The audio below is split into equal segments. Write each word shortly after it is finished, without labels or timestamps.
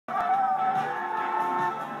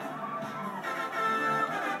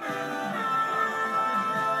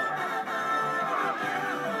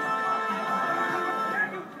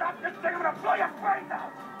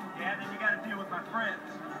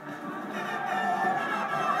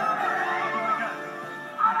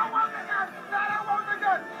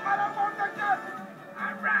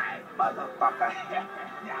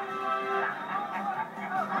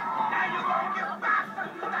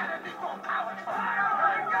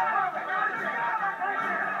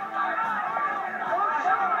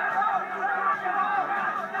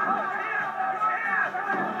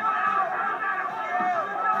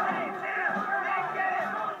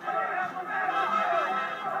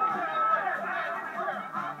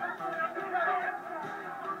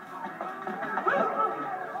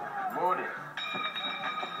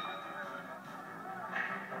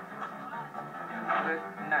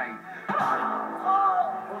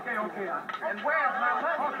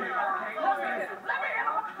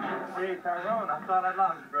Tyrone, I thought I'd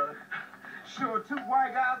lost you, brother. Sure, two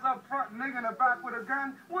white guys up front, nigga in the back with a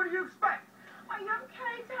gun. What do you expect? Are you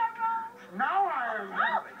okay, Tyrone? Now I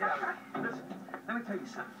am. Listen, let me tell you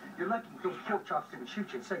something. You're lucky those pork chops didn't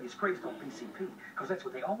shoot you and say you're crazed on PCP, because that's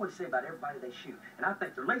what they always say about everybody they shoot. And I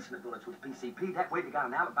think they're lacing the bullets with PCP. That way they got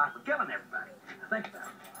an alibi for killing everybody. Think about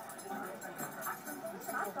it.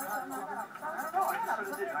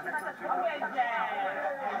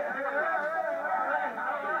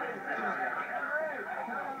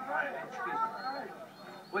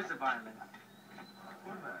 What's the fireman?